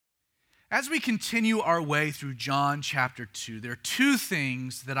As we continue our way through John chapter 2, there are two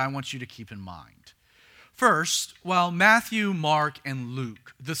things that I want you to keep in mind. First, while Matthew, Mark, and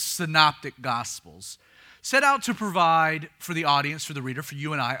Luke, the synoptic gospels, set out to provide for the audience, for the reader, for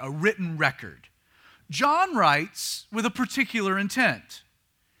you and I, a written record, John writes with a particular intent.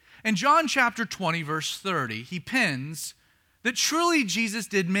 In John chapter 20, verse 30, he pens that truly Jesus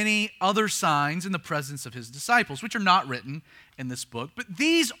did many other signs in the presence of his disciples, which are not written in this book, but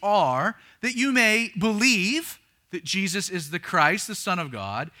these are that you may believe that Jesus is the Christ, the Son of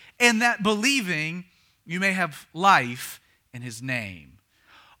God, and that believing you may have life in his name.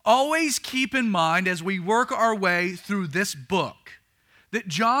 Always keep in mind as we work our way through this book that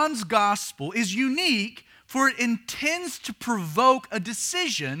John's gospel is unique, for it intends to provoke a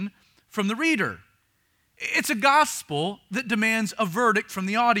decision from the reader. It's a gospel that demands a verdict from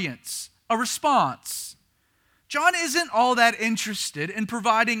the audience, a response. John isn't all that interested in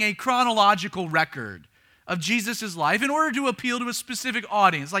providing a chronological record of Jesus' life in order to appeal to a specific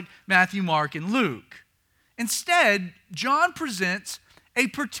audience like Matthew, Mark, and Luke. Instead, John presents a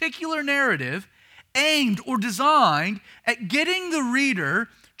particular narrative aimed or designed at getting the reader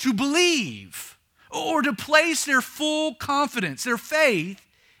to believe or to place their full confidence, their faith,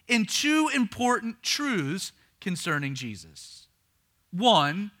 in two important truths concerning Jesus.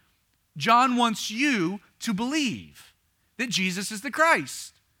 One, John wants you to believe that Jesus is the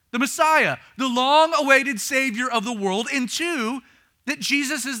Christ, the Messiah, the long-awaited Savior of the world. And two, that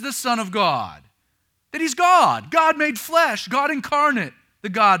Jesus is the Son of God, that he's God, God made flesh, God incarnate, the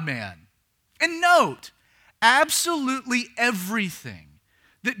God-man. And note, absolutely everything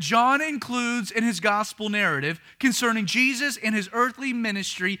that John includes in his gospel narrative concerning Jesus and his earthly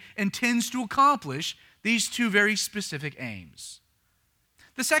ministry intends to accomplish these two very specific aims.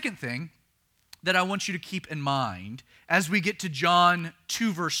 The second thing that I want you to keep in mind as we get to John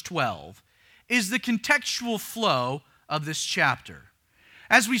 2, verse 12, is the contextual flow of this chapter.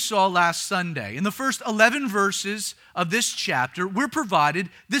 As we saw last Sunday, in the first 11 verses of this chapter, we're provided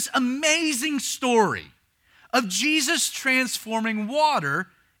this amazing story of Jesus transforming water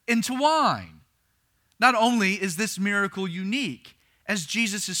into wine. Not only is this miracle unique as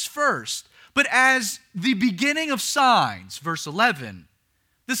Jesus' first, but as the beginning of signs, verse 11,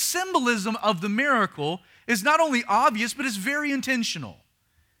 the symbolism of the miracle is not only obvious, but is very intentional.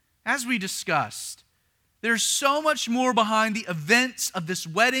 As we discussed, there's so much more behind the events of this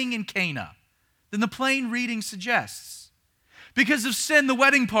wedding in Cana than the plain reading suggests. Because of sin, the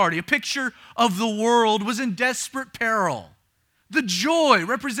wedding party, a picture of the world, was in desperate peril. The joy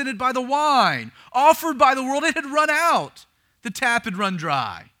represented by the wine offered by the world, it had run out. The tap had run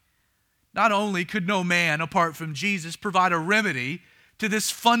dry. Not only could no man, apart from Jesus, provide a remedy to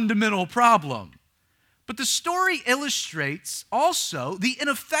this fundamental problem, but the story illustrates also the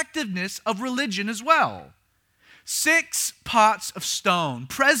ineffectiveness of religion as well. 6 pots of stone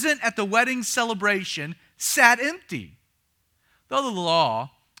present at the wedding celebration sat empty. Though the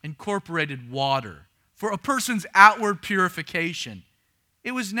law incorporated water for a person's outward purification,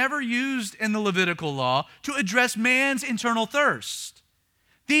 it was never used in the Levitical law to address man's internal thirst.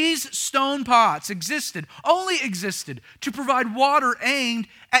 These stone pots only existed to provide water aimed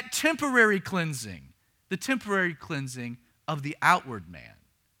at temporary cleansing, the temporary cleansing of the outward man.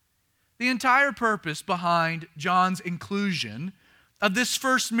 The entire purpose behind John's inclusion of this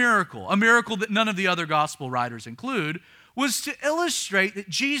first miracle, a miracle that none of the other gospel writers include, was to illustrate that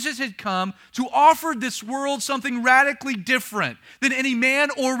Jesus had come to offer this world something radically different than any man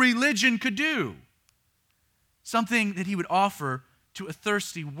or religion could do. Something that he would offer to a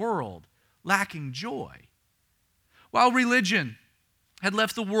thirsty world lacking joy. While religion had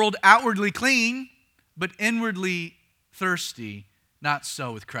left the world outwardly clean, but inwardly thirsty, not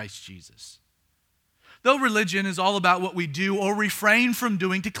so with Christ Jesus. Though religion is all about what we do or refrain from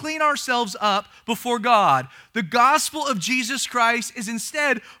doing to clean ourselves up before God, the gospel of Jesus Christ is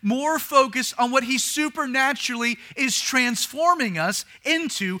instead more focused on what he supernaturally is transforming us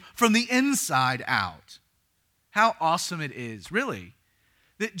into from the inside out. How awesome it is, really,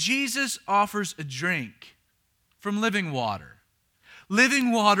 that Jesus offers a drink from living water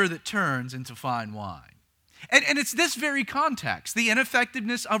that turns into fine wine. And it's this very context, the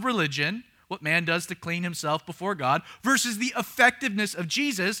ineffectiveness of religion, what man does to clean himself before God, versus the effectiveness of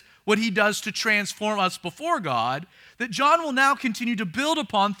Jesus, what he does to transform us before God, that John will now continue to build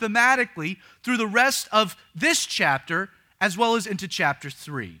upon thematically through the rest of this chapter as well as into chapter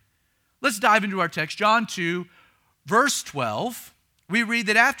 3. Let's dive into our text. John 2, verse 12, we read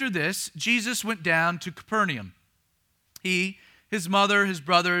that after this, Jesus went down to Capernaum. He, his mother, his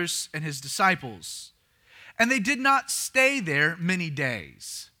brothers, and his disciples. And they did not stay there many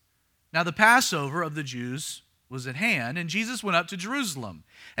days. Now the Passover of the Jews was at hand, and Jesus went up to Jerusalem.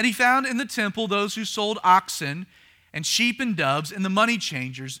 And he found in the temple those who sold oxen and sheep and doves and the money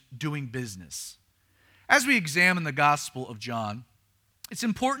changers doing business. As we examine the Gospel of John, it's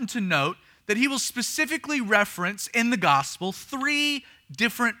important to note that he will specifically reference in the Gospel 3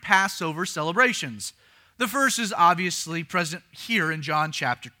 different Passover celebrations. The first is obviously present here in John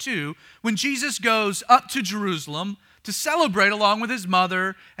chapter 2, when Jesus goes up to Jerusalem to celebrate along with his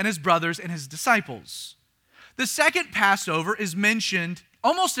mother and his brothers and his disciples. The second Passover is mentioned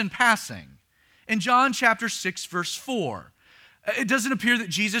almost in passing in John chapter 6, verse 4. It doesn't appear that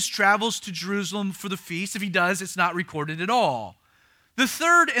Jesus travels to Jerusalem for the feast. If he does, it's not recorded at all. The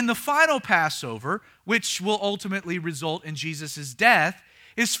third and the final Passover, which will ultimately result in Jesus' death,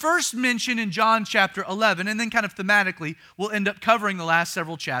 is first mentioned in John chapter 11, and then kind of thematically we'll end up covering the last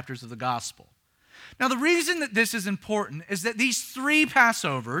several chapters of the gospel. Now, the reason that this is important is that these 3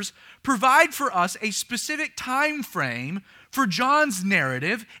 Passovers provide for us a specific time frame for John's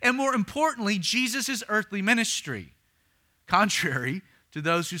narrative, and more importantly, Jesus' earthly ministry. Contrary to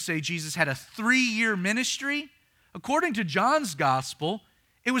those who say Jesus had a 3-year ministry, according to John's gospel,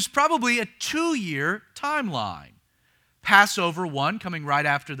 it was probably a 2-year timeline. Passover 1, coming right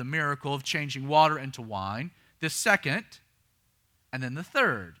after the miracle of changing water into wine. The second, and then the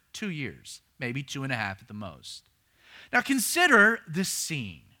third, 2 years, maybe 2.5 at the most. Now consider this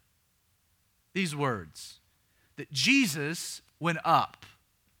scene, these words, that Jesus went up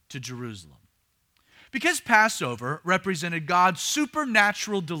to Jerusalem. Because Passover represented God's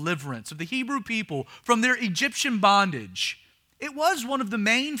supernatural deliverance of the Hebrew people from their Egyptian bondage, it was one of the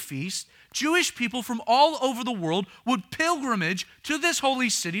main feasts Jewish people from all over the world would pilgrimage to this holy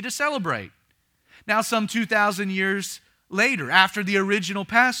city to celebrate. Now, some 2,000 years later, after the original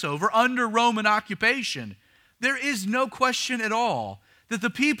Passover, under Roman occupation, there is no question at all that the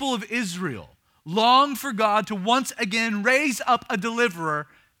people of Israel longed for God to once again raise up a deliverer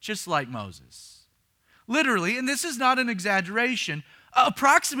just like Moses. Literally, and this is not an exaggeration,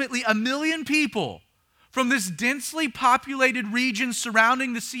 approximately 1 million people from this densely populated region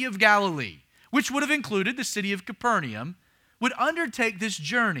surrounding the Sea of Galilee, which would have included the city of Capernaum, would undertake this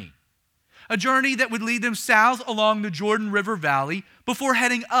journey. A journey that would lead them south along the Jordan River Valley before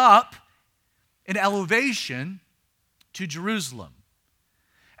heading up in elevation to Jerusalem.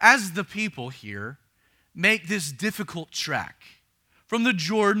 As the people here make this difficult trek from the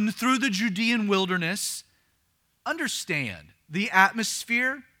Jordan through the Judean wilderness, understand the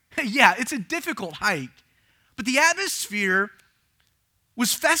atmosphere. Yeah, it's a difficult hike, but the atmosphere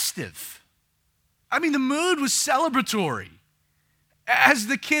was festive. I mean, the mood was celebratory. As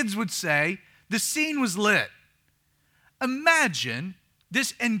the kids would say, the scene was lit. Imagine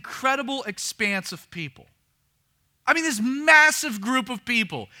this incredible expanse of people. I mean, this massive group of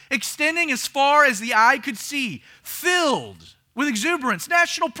people extending as far as the eye could see, filled with exuberance,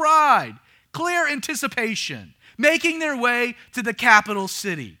 national pride, clear anticipation, making their way to the capital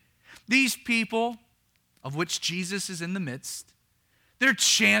city. These people, of which Jesus is in the midst, they're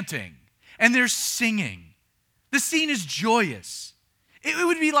chanting and they're singing. The scene is joyous. It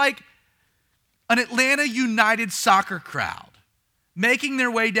would be like an Atlanta United soccer crowd making their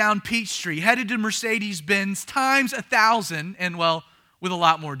way down Peachtree, headed to Mercedes-Benz times 1,000, and well, with a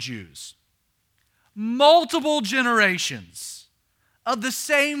lot more Jews. Multiple generations of the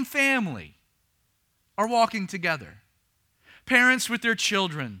same family are walking together. Parents with their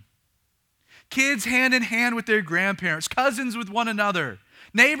children, kids hand in hand with their grandparents, cousins with one another,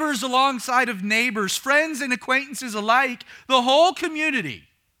 neighbors alongside of neighbors, friends and acquaintances alike. The whole community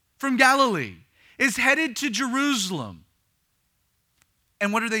from Galilee is headed to Jerusalem.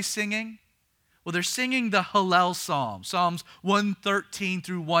 And what are they singing? Well, they're singing the Hallel Psalm, Psalms 113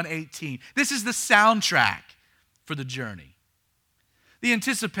 through 118. This is the soundtrack for the journey. The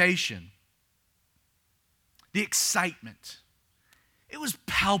anticipation, the excitement, it was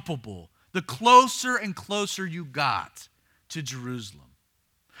palpable the closer and closer you got to Jerusalem.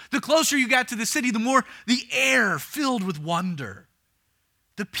 The closer you got to the city, the more the air filled with wonder.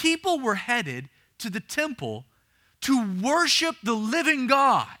 The people were headed to the temple to worship the living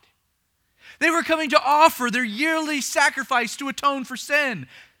God. They were coming to offer their yearly sacrifice to atone for sin.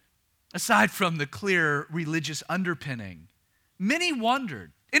 Aside from the clear religious underpinning, many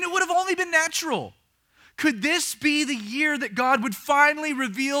wondered, and it would have only been natural, could this be the year that God would finally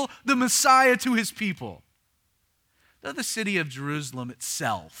reveal the Messiah to his people? Though the city of Jerusalem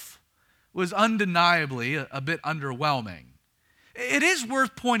itself was undeniably a bit underwhelming, it is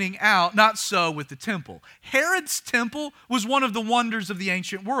worth pointing out, not so with the temple. Herod's temple was one of the wonders of the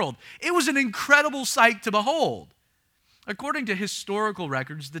ancient world. It was an incredible sight to behold. According to historical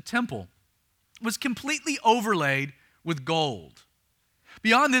records, the temple was completely overlaid with gold.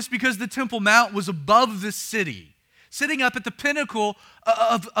 Beyond this, because the Temple Mount was above the city, sitting up at the pinnacle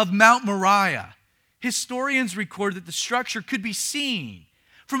of Mount Moriah, historians record that the structure could be seen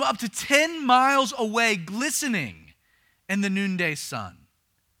from up to 10 miles away, glistening in the noonday sun.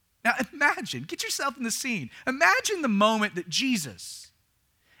 Now imagine, get yourself in the scene. Imagine the moment that Jesus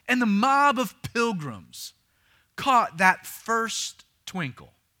and the mob of pilgrims caught that first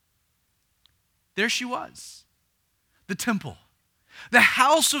twinkle. There she was, the temple, the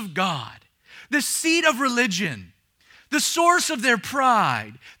house of God, the seat of religion, the source of their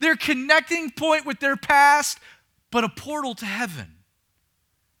pride, their connecting point with their past, but a portal to heaven.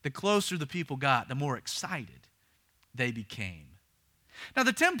 The closer the people got, the more excited they became. Now,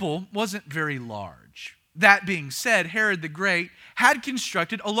 the temple wasn't very large. That being said, Herod the Great had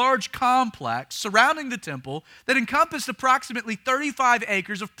constructed a large complex surrounding the temple that encompassed approximately 35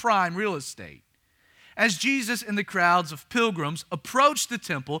 acres of prime real estate. As Jesus and the crowds of pilgrims approached the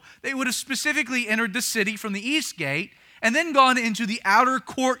temple, they would have specifically entered the city from the east gate and then gone into the outer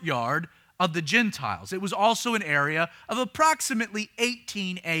courtyard of the Gentiles. It was also an area of approximately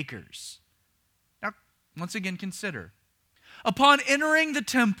 18 acres. Now, once again, consider. Upon entering the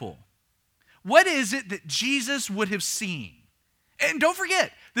temple, what is it that Jesus would have seen? And don't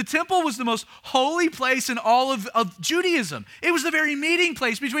forget, the temple was the most holy place in all of Judaism. It was the very meeting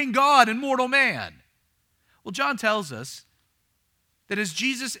place between God and mortal man. Well, John tells us that as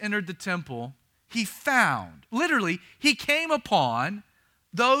Jesus entered the temple, he found, literally, he came upon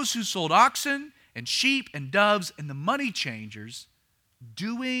those who sold oxen and sheep and doves and the money changers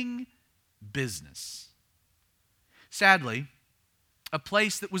doing business. Sadly, a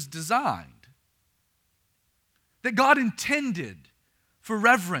place that was designed, that God intended for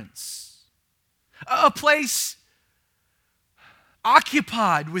reverence, a place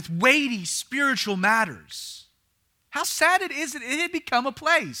occupied with weighty spiritual matters. How sad it is that it had become a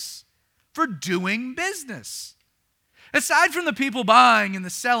place for doing business. Aside from the people buying and the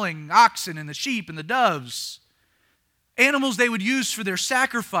selling oxen and the sheep and the doves, animals they would use for their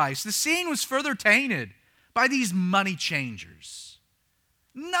sacrifice, the scene was further tainted by these money changers.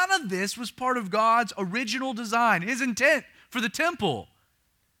 None of this was part of God's original design, his intent for the temple.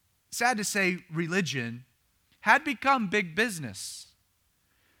 Sad to say, religion had become big business.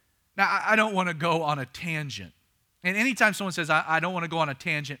 Now, I don't want to go on a tangent. And anytime someone says, I don't want to go on a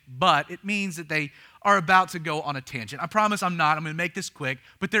tangent, but it means that they are about to go on a tangent. I promise I'm not. I'm going to make this quick.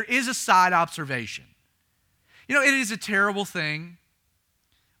 But there is a side observation. You know, it is a terrible thing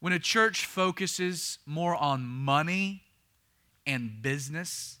when a church focuses more on money and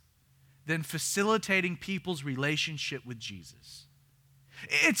business than facilitating people's relationship with Jesus.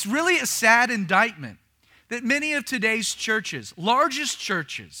 It's really a sad indictment that many of today's churches, largest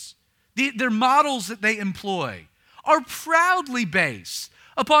churches, their models that they employ are proudly based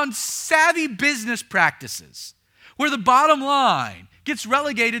upon savvy business practices where the bottom line gets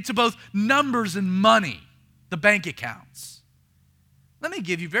relegated to both numbers and money, the bank accounts. Let me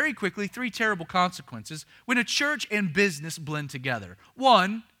give you very quickly 3 terrible consequences when a church and business blend together.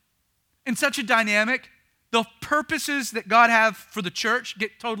 1, in such a dynamic, the purposes that God have for the church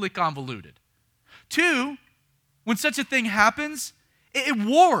get totally convoluted. 2, when such a thing happens, it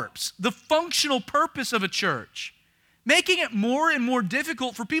warps the functional purpose of a church, making it more and more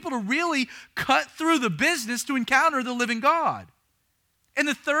difficult for people to really cut through the business to encounter the living God. And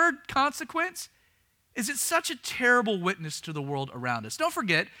the third consequence is it's such a terrible witness to the world around us. Don't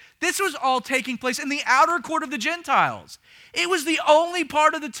forget, this was all taking place in the outer court of the Gentiles. It was the only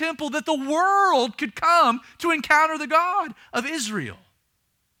part of the temple that the world could come to encounter the God of Israel.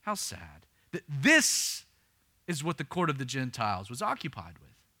 How sad that this is what the court of the Gentiles was occupied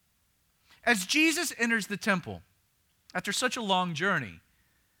with. As Jesus enters the temple, after such a long journey,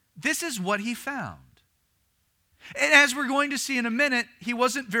 this is what he found. And as we're going to see in a minute, he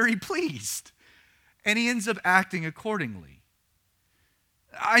wasn't very pleased. And he ends up acting accordingly.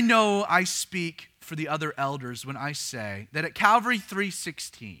 I know I speak for the other elders when I say that at Calvary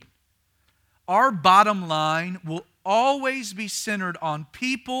 3:16, our bottom line will always be centered on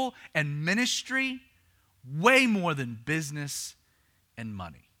people and ministry way more than business and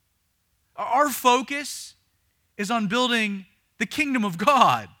money. Our focus is on building the kingdom of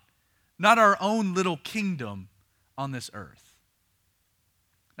God, not our own little kingdom on this earth.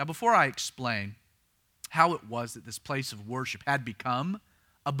 Now, before I explain how it was that this place of worship had become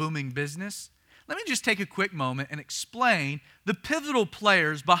a booming business, let me just take a quick moment and explain the pivotal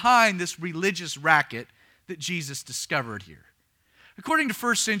players behind this religious racket that Jesus discovered here. According to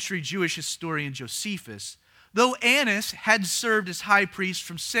first century Jewish historian Josephus, Though Annas had served as high priest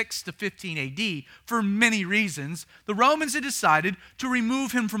from 6 to 15 AD for many reasons, the Romans had decided to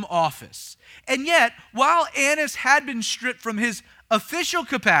remove him from office. And yet, while Annas had been stripped from his official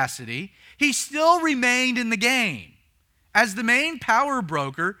capacity, he still remained in the game as the main power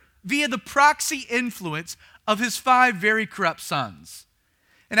broker via the proxy influence of his 5 very corrupt sons.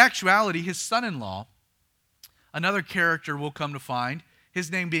 In actuality, his son-in-law, another character we'll come to find, his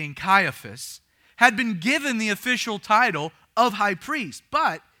name being Caiaphas, had been given the official title of high priest,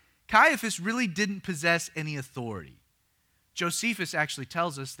 but Caiaphas really didn't possess any authority. Josephus actually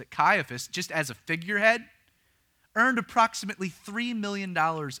tells us that Caiaphas, just as a figurehead, earned approximately $3 million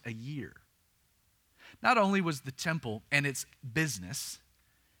a year. Not only was the temple and its business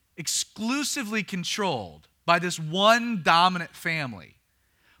exclusively controlled by this one dominant family,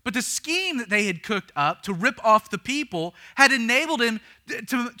 but the scheme that they had cooked up to rip off the people had enabled him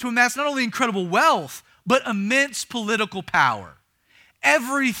to amass not only incredible wealth, but immense political power.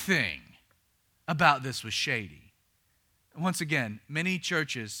 Everything about this was shady. Once again, many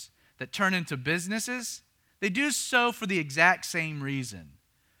churches that turn into businesses, they do so for the exact same reason: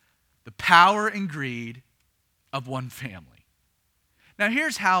 the power and greed of one family. Now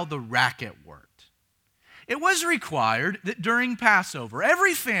here's how the racket worked. It was required that during Passover,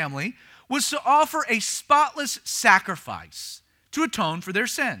 every family was to offer a spotless sacrifice to atone for their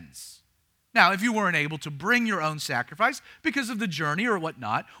sins. Now, if you weren't able to bring your own sacrifice because of the journey or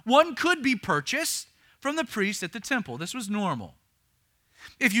whatnot, one could be purchased from the priest at the temple. This was normal.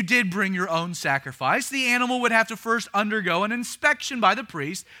 If you did bring your own sacrifice, the animal would have to first undergo an inspection by the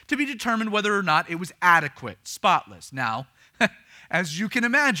priest to be determined whether or not it was adequate, spotless. Now, as you can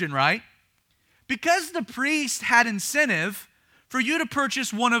imagine, right? Because the priest had incentive for you to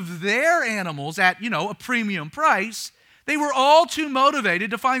purchase one of their animals at, a premium price, they were all too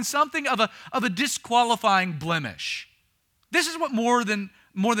motivated to find something of a disqualifying blemish. This is what more than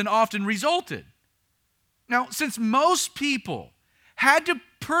often resulted. Now, since most people had to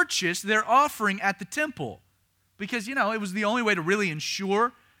purchase their offering at the temple, because, it was the only way to really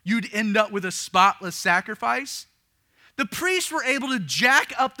ensure you'd end up with a spotless sacrifice, the priests were able to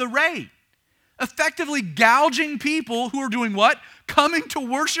jack up the rate, effectively gouging people who are doing what? Coming to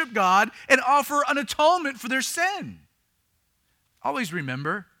worship God and offer an atonement for their sin. Always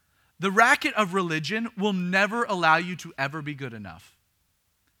remember, the racket of religion will never allow you to ever be good enough.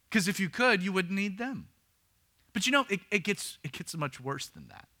 Because if you could, you wouldn't need them. But it gets much worse than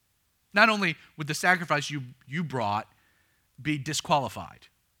that. Not only would the sacrifice you brought be disqualified,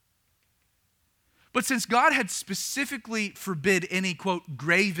 but since God had specifically forbid any, quote,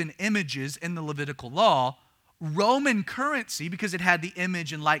 graven images in the Levitical law, Roman currency, because it had the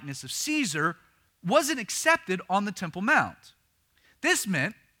image and likeness of Caesar, wasn't accepted on the Temple Mount. This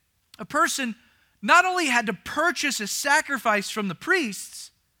meant a person not only had to purchase a sacrifice from the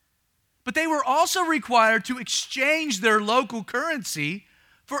priests, but they were also required to exchange their local currency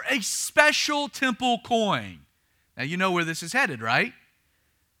for a special temple coin. Now you know where this is headed, right?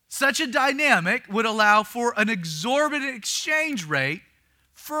 Such a dynamic would allow for an exorbitant exchange rate,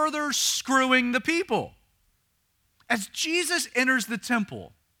 further screwing the people. As Jesus enters the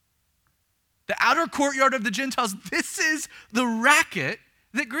temple, the outer courtyard of the Gentiles, this is the racket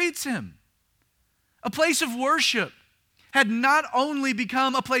that greets him. A place of worship had not only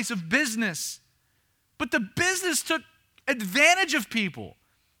become a place of business, but the business took advantage of people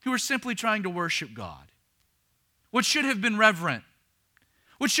who were simply trying to worship God. What should have been reverent,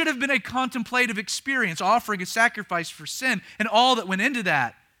 what should have been a contemplative experience, offering a sacrifice for sin and all that went into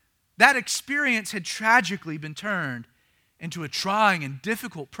that experience had tragically been turned into a trying and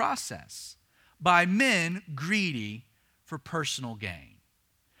difficult process by men greedy for personal gain.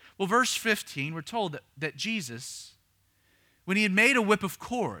 Well, verse 15, we're told that Jesus, when he had made a whip of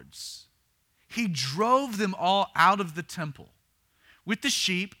cords, he drove them all out of the temple with the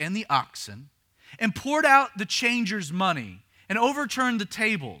sheep and the oxen and poured out the changers' money and overturned the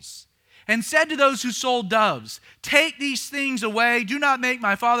tables, and said to those who sold doves, "Take these things away. Do not make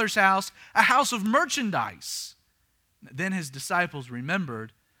my Father's house a house of merchandise." Then his disciples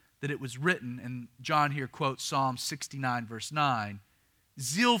remembered that it was written, and John here quotes Psalm 69, verse 9,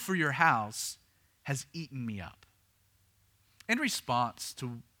 "Zeal for your house has eaten me up." In response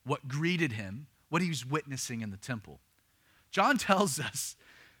to what greeted him, what he was witnessing in the temple, John tells us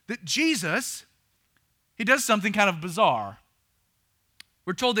that Jesus, he does something kind of bizarre.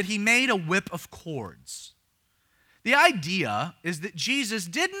 We're told that he made a whip of cords. The idea is that Jesus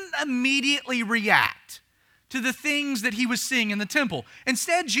didn't immediately react to the things that he was seeing in the temple.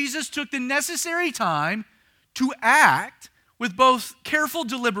 Instead, Jesus took the necessary time to act with both careful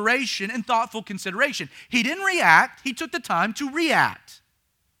deliberation and thoughtful consideration. He didn't react, he took the time to react.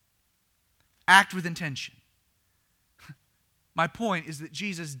 Act with intention. My point is that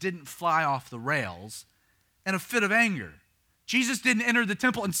Jesus didn't fly off the rails in a fit of anger. Jesus didn't enter the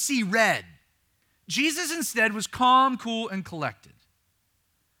temple and see red. Jesus instead was calm, cool, and collected.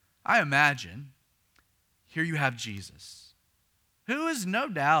 I imagine here you have Jesus, who is no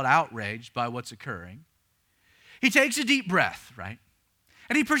doubt outraged by what's occurring. He takes a deep breath, right?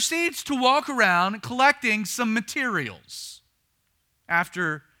 And he proceeds to walk around collecting some materials.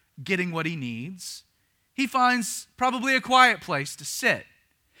 After getting what he needs, he finds probably a quiet place to sit.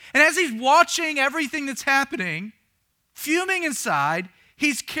 And as he's watching everything that's happening, fuming inside,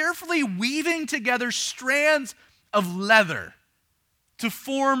 he's carefully weaving together strands of leather to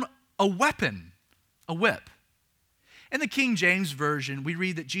form a weapon, a whip. In the King James Version, we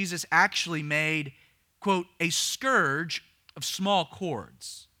read that Jesus actually made, quote, a scourge of small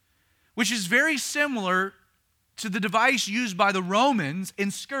cords, which is very similar to the device used by the Romans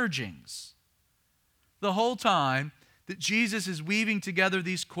in scourgings. The whole time that Jesus is weaving together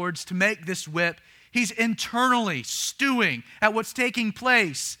these cords to make this whip, he's internally stewing at what's taking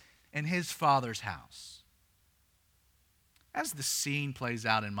place in his Father's house. As the scene plays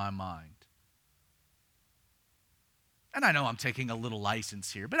out in my mind, and I know I'm taking a little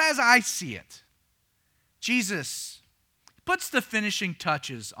license here, but as I see it, Jesus puts the finishing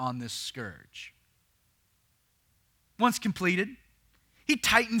touches on this scourge. Once completed, he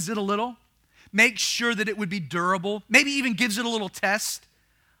tightens it a little, makes sure that it would be durable, maybe even gives it a little test,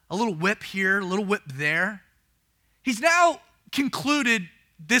 a little whip here, a little whip there. He's now concluded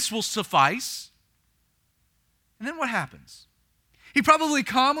this will suffice. And then what happens? He probably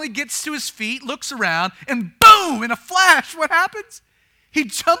calmly gets to his feet, looks around, and boom, in a flash, what happens? He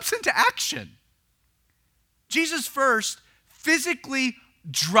jumps into action. Jesus first physically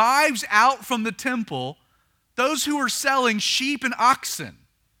drives out from the temple those who are selling sheep and oxen,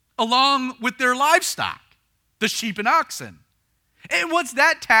 along with their livestock, the sheep and oxen. And once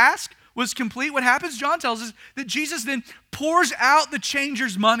that task was complete, what happens? John tells us that Jesus then pours out the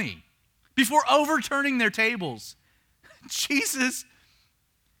changers' money before overturning their tables. Jesus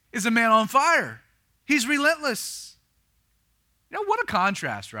is a man on fire. He's relentless. You know, what a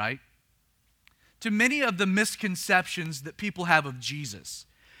contrast, right? To many of the misconceptions that people have of Jesus.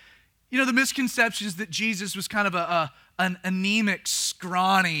 You know, the misconceptions that Jesus was kind of an anemic,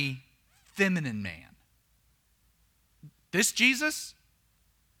 scrawny, feminine man. This Jesus,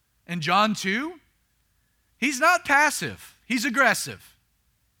 in John 2, he's not passive, he's aggressive.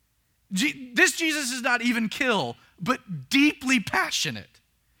 This Jesus is not even kill, but deeply passionate.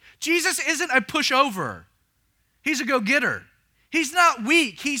 Jesus isn't a pushover. He's a go-getter. He's not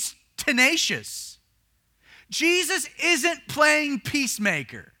weak, he's tenacious. Jesus isn't playing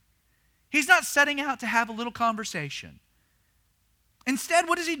peacemaker. He's not setting out to have a little conversation. Instead,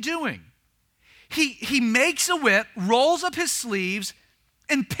 what is he doing? He makes a whip, rolls up his sleeves,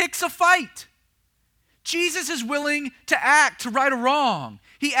 and picks a fight. Jesus is willing to act to right a wrong.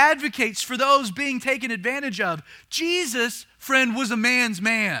 He advocates for those being taken advantage of. Jesus, friend, was a man's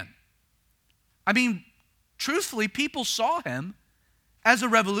man. I mean, truthfully, people saw him as a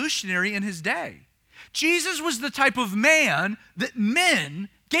revolutionary in his day. Jesus was the type of man that men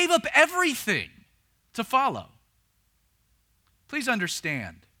gave up everything to follow. Please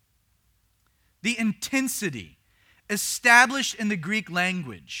understand, the intensity established in the Greek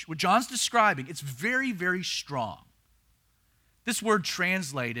language, what John's describing, it's very, very strong. This word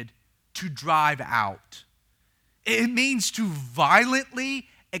translated to drive out. It means to violently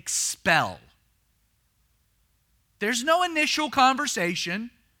expel. There's no initial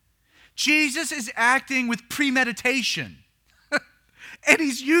conversation. Jesus is acting with premeditation. And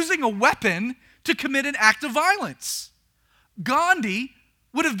he's using a weapon to commit an act of violence. Gandhi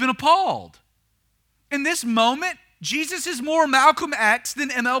would have been appalled. In this moment, Jesus is more Malcolm X than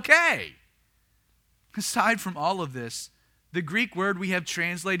MLK. Aside from all of this, the Greek word we have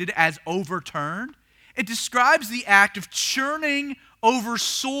translated as overturned, it describes the act of churning over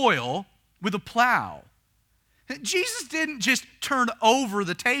soil with a plow. Jesus didn't just turn over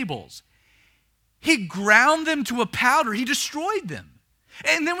the tables. He ground them to a powder. He destroyed them.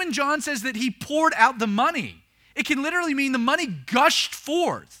 And then when John says that he poured out the money, it can literally mean the money gushed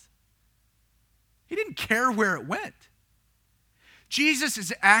forth. He didn't care where it went. Jesus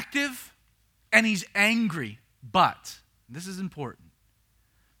is active and he's angry, but, and this is important,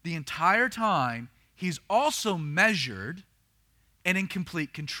 the entire time he's also measured and in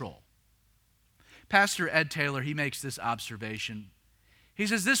complete control. Pastor Ed Taylor, he makes this observation. He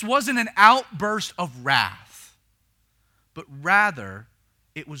says this wasn't an outburst of wrath, but rather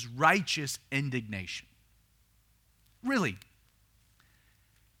it was righteous indignation. Really,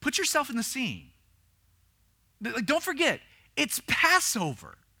 put yourself in the scene. Like, don't forget, it's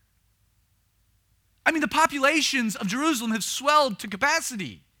Passover. I mean, the populations of Jerusalem have swelled to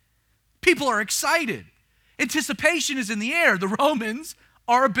capacity. People are excited. Anticipation is in the air. The Romans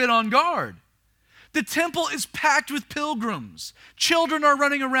are a bit on guard. The temple is packed with pilgrims. Children are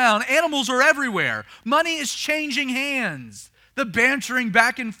running around. Animals are everywhere. Money is changing hands. The bantering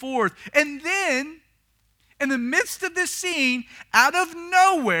back and forth. And then, in the midst of this scene, out of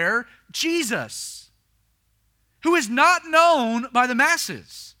nowhere, Jesus, who is not known by the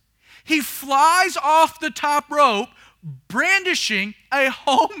masses, he flies off the top rope, brandishing a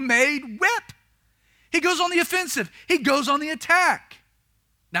homemade whip. He goes on the offensive. He goes on the attack.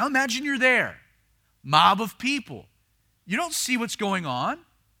 Now imagine you're there. Mob of people. You don't see what's going on,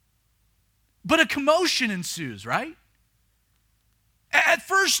 but a commotion ensues, right? At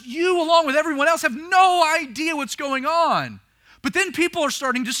first, you, along with everyone else, have no idea what's going on. But then people are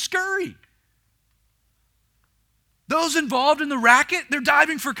starting to scurry. Those involved in the racket, they're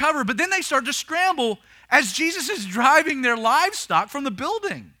diving for cover, but then they start to scramble as Jesus is driving their livestock from the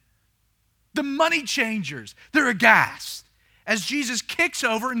building. The money changers, they're aghast as Jesus kicks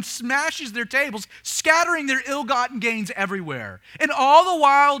over and smashes their tables, scattering their ill-gotten gains everywhere. And all the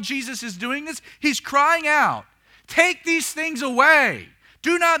while Jesus is doing this, he's crying out, "Take these things away.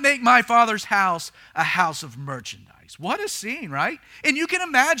 Do not make my Father's house a house of merchandise." What a scene, right? And you can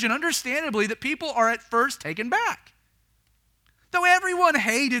imagine, understandably, that people are at first taken back. Though everyone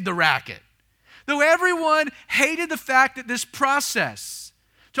hated the racket, though everyone hated the fact that this process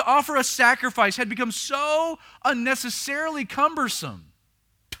to offer a sacrifice had become so unnecessarily cumbersome.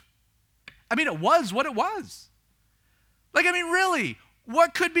 I mean, it was what it was. Really,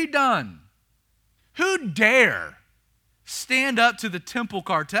 what could be done? Who dare stand up to the temple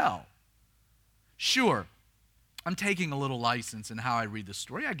cartel? Sure, I'm taking a little license in how I read the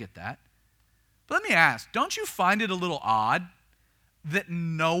story. I get that. But let me ask, don't you find it a little odd that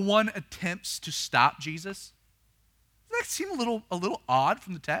no one attempts to stop Jesus? Doesn't that seem a little odd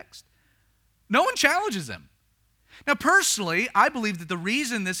from the text? No one challenges him. Now, personally, I believe that the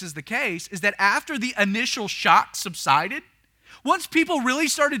reason this is the case is that after the initial shock subsided, once people really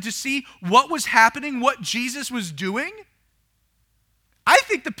started to see what was happening, what Jesus was doing, I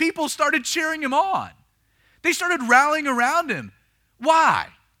think the people started cheering him on. They started rallying around him. Why?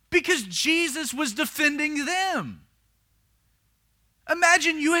 Because Jesus was defending them.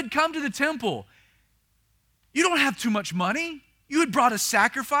 Imagine you had come to the temple. You don't have too much money. You had brought a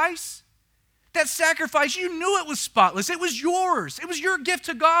sacrifice. That sacrifice, you knew it was spotless. It was yours. It was your gift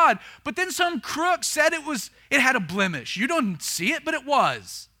to God. But then some crook said it had a blemish. You don't see it, but it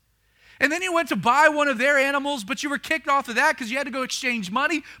was. And then you went to buy one of their animals, but you were kicked off of that because you had to go exchange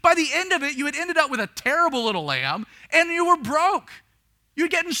money. By the end of it, you had ended up with a terrible little lamb, and you were broke. You were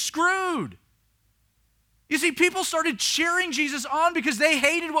getting screwed. You see, people started cheering Jesus on because they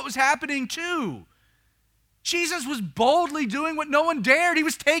hated what was happening too. Jesus was boldly doing what no one dared. He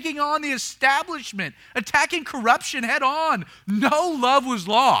was taking on the establishment, attacking corruption head on. No love was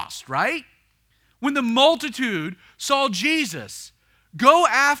lost, right? When the multitude saw Jesus go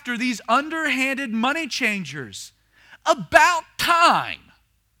after these underhanded money changers, about time,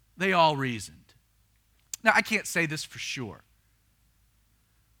 they all reasoned. Now, I can't say this for sure,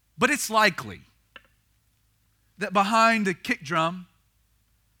 but it's likely that behind the kick drum,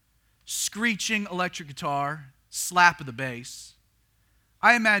 screeching electric guitar, slap of the bass,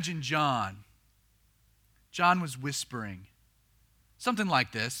 I imagine John. John was whispering something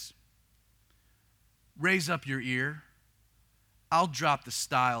like this: "Raise up your ear. I'll drop the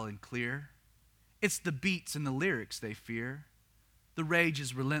style and clear. It's the beats and the lyrics they fear. The rage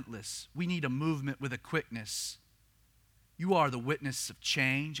is relentless. We need a movement with a quickness. You are the witness of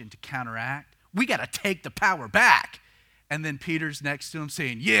change, and to counteract, we got to take the power back." And then Peter's next to him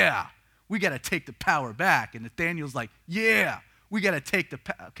saying, "Yeah, we got to take the power back." And Nathaniel's like, "Yeah, we got to take the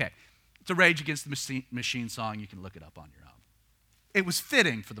power." Okay, it's a Rage Against the Machine song. You can look it up on your own. It was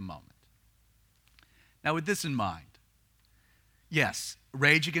fitting for the moment. Now, with this in mind, yes,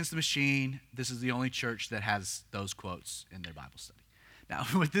 Rage Against the Machine, this is the only church that has those quotes in their Bible study. Now,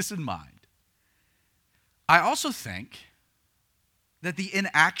 with this in mind, I also think that the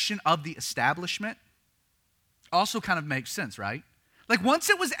inaction of the establishment also kind of makes sense, right? Like, once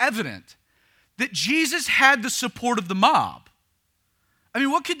it was evident that Jesus had the support of the mob, I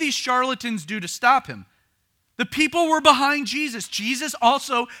mean, what could these charlatans do to stop him? The people were behind Jesus. Jesus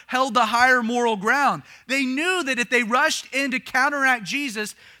also held the higher moral ground. They knew that if they rushed in to counteract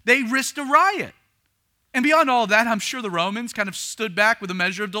Jesus, they risked a riot. And beyond all that, I'm sure the Romans kind of stood back with a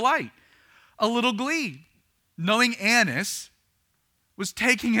measure of delight, a little glee, knowing Annas was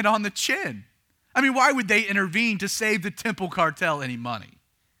taking it on the chin. I mean, why would they intervene to save the temple cartel any money?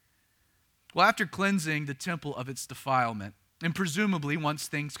 Well, after cleansing the temple of its defilement, and presumably once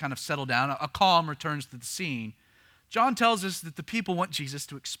things kind of settle down, a calm returns to the scene, John tells us that the people want Jesus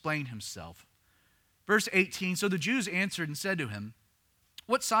to explain himself. Verse 18, so the Jews answered and said to him,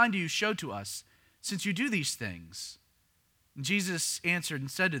 what sign do you show to us, since you do these things? And Jesus answered and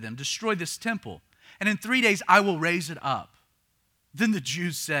said to them, destroy this temple, and in 3 days I will raise it up. Then the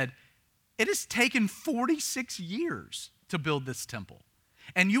Jews said, it has taken 46 years to build this temple,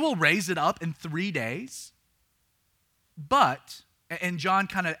 and you will raise it up in 3 days? But, and John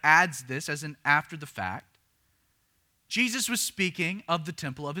kind of adds this as an after the fact, Jesus was speaking of the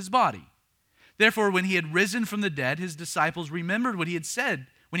temple of his body. Therefore, when he had risen from the dead, his disciples remembered what he had said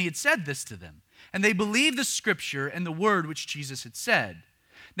when he had said this to them. And they believed the scripture and the word which Jesus had said.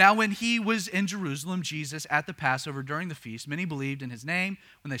 Now, when he was in Jerusalem, Jesus, at the Passover during the feast, many believed in his name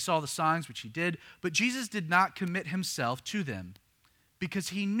when they saw the signs which he did. But Jesus did not commit himself to them, because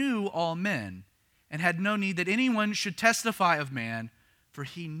he knew all men and had no need that anyone should testify of man, for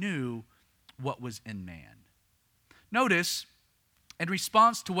he knew what was in man. Notice, in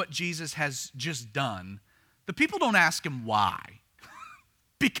response to what Jesus has just done, the people don't ask him why,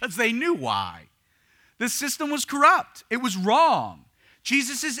 because they knew why. The system was corrupt. It was wrong.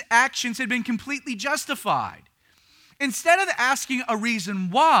 Jesus' actions had been completely justified. Instead of asking a reason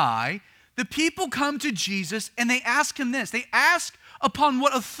why, the people come to Jesus and they ask him this. They ask, upon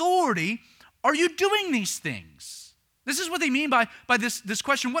what authority are you doing these things? This is what they mean by this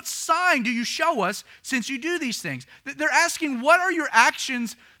question. What sign do you show us since you do these things? They're asking, what are your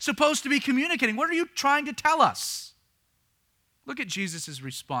actions supposed to be communicating? What are you trying to tell us? Look at Jesus'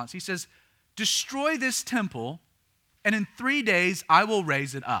 response. He says, destroy this temple, and in 3 days I will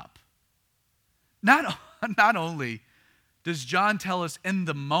raise it up. Not only does John tell us in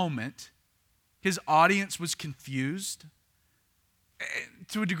the moment his audience was confused,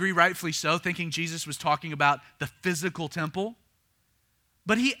 to a degree rightfully so, thinking Jesus was talking about the physical temple,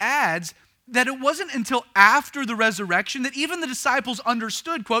 but he adds that it wasn't until after the resurrection that even the disciples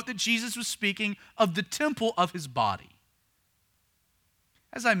understood, quote, that Jesus was speaking of the temple of his body.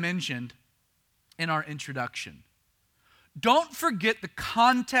 As I mentioned in our introduction, don't forget the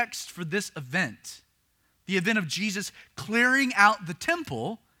context for this event. The event of Jesus clearing out the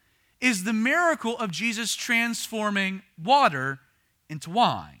temple is the miracle of Jesus transforming water into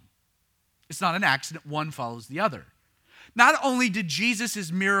wine. It's not an accident, one follows the other. Not only did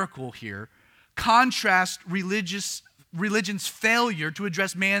Jesus' miracle here contrast religion's failure to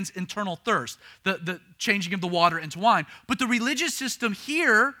address man's internal thirst, the changing of the water into wine, but the religious system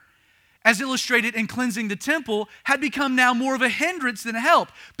here, as illustrated in cleansing the temple, had become now more of a hindrance than a help.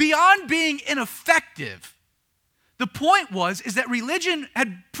 Beyond being ineffective, the point is that religion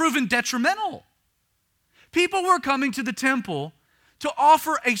had proven detrimental. People were coming to the temple to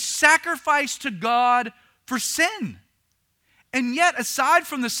offer a sacrifice to God for sin. And yet, aside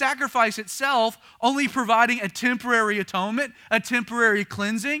from the sacrifice itself only providing a temporary atonement, a temporary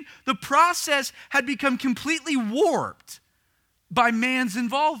cleansing, the process had become completely warped by man's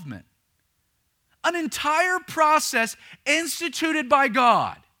involvement. An entire process instituted by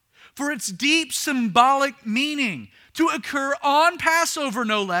God for its deep symbolic meaning to occur on Passover,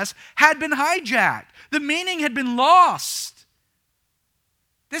 no less, had been hijacked. The meaning had been lost.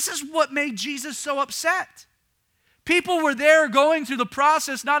 This is what made Jesus so upset. People were there going through the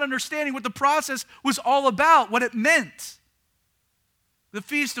process, not understanding what the process was all about, what it meant. The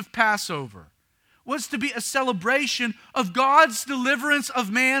Feast of Passover was to be a celebration of God's deliverance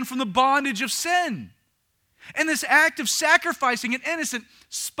of man from the bondage of sin. And this act of sacrificing an innocent,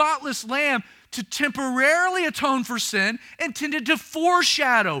 spotless lamb to temporarily atone for sin intended to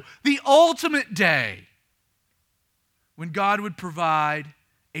foreshadow the ultimate day when God would provide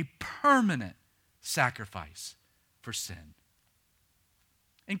a permanent sacrifice for sin.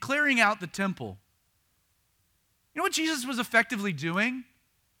 In clearing out the temple, you know what Jesus was effectively doing?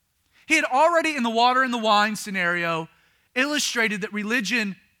 He had already, in the water and the wine scenario, illustrated that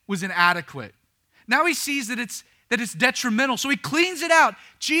religion was inadequate. Now he sees that it's detrimental, so he cleans it out.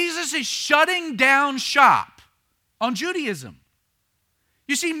 Jesus is shutting down shop on Judaism.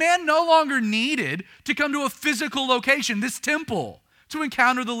 You see, man no longer needed to come to a physical location, this temple, to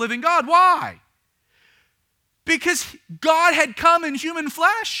encounter the living God. Why? Because God had come in human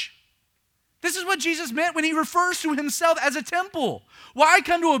flesh. This is what Jesus meant when he refers to himself as a temple. Why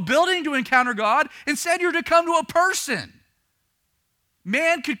come to a building to encounter God? Instead, you're to come to a person.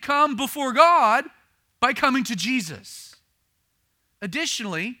 Man could come before God by coming to Jesus.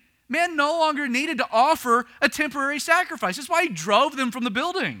 Additionally, man no longer needed to offer a temporary sacrifice. That's why he drove them from the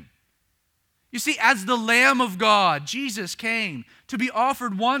building. You see, as the Lamb of God, Jesus came to be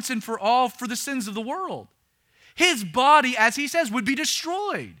offered once and for all for the sins of the world. His body, as he says, would be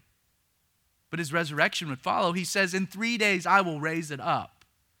destroyed. But his resurrection would follow. He says, in 3 days I will raise it up.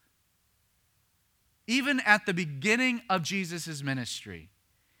 Even at the beginning of Jesus' ministry,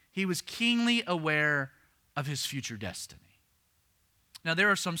 he was keenly aware of his future destiny. Now,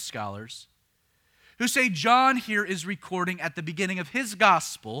 there are some scholars who say John here is recording at the beginning of his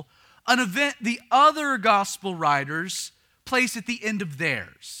gospel an event the other gospel writers place at the end of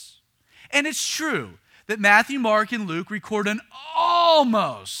theirs. And it's true that Matthew, Mark, and Luke record an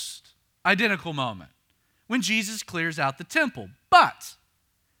almost identical moment when Jesus clears out the temple. But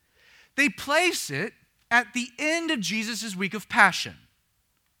they place it at the end of Jesus' week of Passion,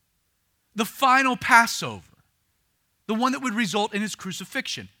 the final Passover, the one that would result in his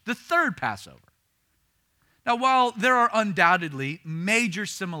crucifixion, the third Passover. Now, while there are undoubtedly major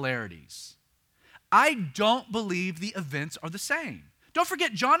similarities, I don't believe the events are the same. Don't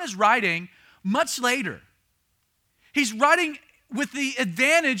forget, John is writing much later. He's writing with the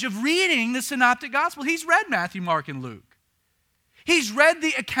advantage of reading the Synoptic Gospel. He's read Matthew, Mark, and Luke. He's read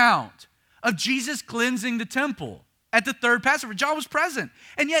the account of Jesus cleansing the temple at the third Passover. John was present.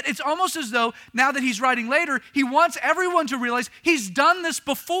 And yet it's almost as though now that he's writing later, he wants everyone to realize he's done this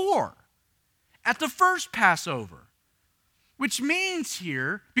before at the first Passover. Which means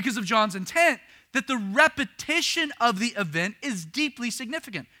here, because of John's intent, that the repetition of the event is deeply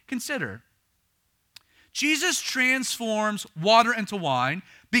significant. Consider, Jesus transforms water into wine,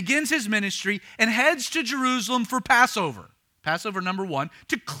 begins his ministry, and heads to Jerusalem for Passover. Passover number 1,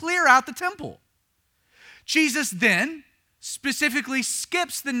 to clear out the temple. Jesus then specifically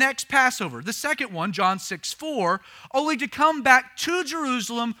skips the next Passover, the second one, John 6:4, only to come back to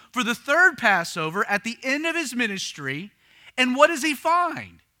Jerusalem for the third Passover at the end of his ministry. And what does he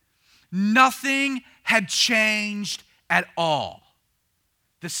find? Nothing had changed at all.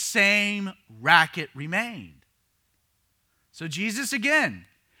 The same racket remained. So Jesus again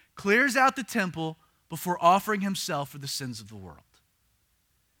clears out the temple before offering himself for the sins of the world.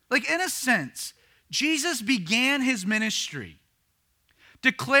 Like, in a sense, Jesus began his ministry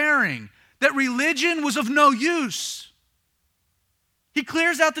declaring that religion was of no use. He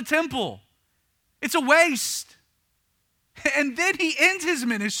clears out the temple. It's a waste. And then he ends his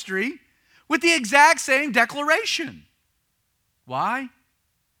ministry with the exact same declaration. Why?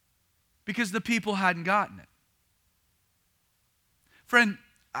 Because the people hadn't gotten it. Friend,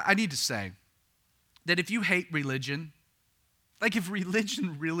 I need to say that if you hate religion, like if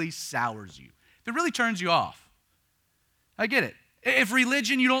religion really sours you, if it really turns you off, I get it. If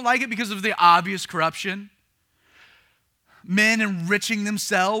religion, you don't like it because of the obvious corruption, men enriching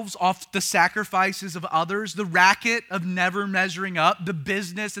themselves off the sacrifices of others, the racket of never measuring up, the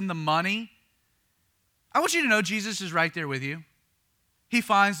business and the money, I want you to know Jesus is right there with you. He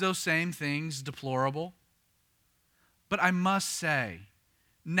finds those same things deplorable. But I must say,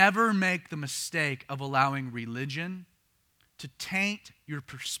 never make the mistake of allowing religion to taint your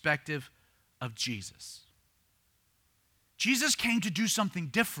perspective of Jesus. Jesus came to do something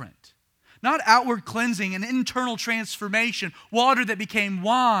different. Not outward cleansing and internal transformation, water that became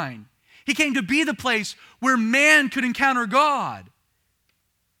wine. He came to be the place where man could encounter God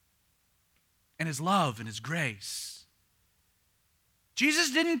and his love and his grace.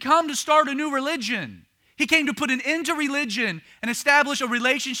 Jesus didn't come to start a new religion. He came to put an end to religion and establish a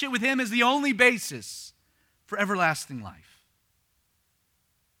relationship with him as the only basis for everlasting life.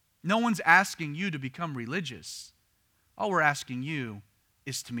 No one's asking you to become religious. All we're asking you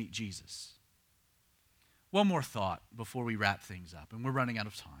is to meet Jesus. One more thought before we wrap things up, and we're running out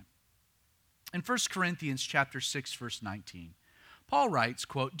of time. In 1 Corinthians chapter 6, verse 19, Paul writes,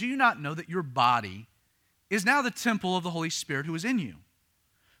 quote, "Do you not know that your body is now the temple of the Holy Spirit who is in you,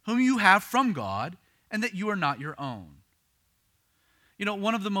 whom you have from God, and that you are not your own?" You know,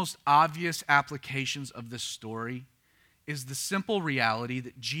 one of the most obvious applications of this story is the simple reality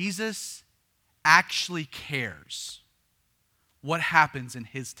that Jesus actually cares what happens in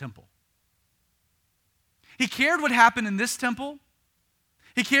his temple. He cared what happened in this temple.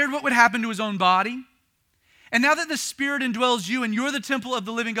 He cared what would happen to his own body. And now that the Spirit indwells you and you're the temple of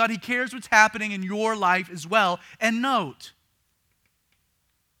the living God, he cares what's happening in your life as well. And note,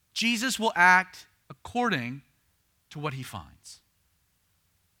 Jesus will act according to what he finds,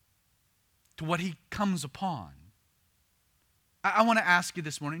 to what he comes upon. I want to ask you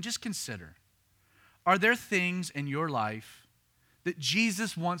this morning, just consider, are there things in your life that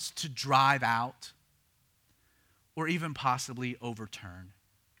Jesus wants to drive out? or even possibly overturn?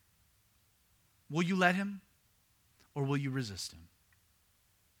 Will you let him, or will you resist him?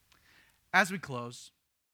 As we close,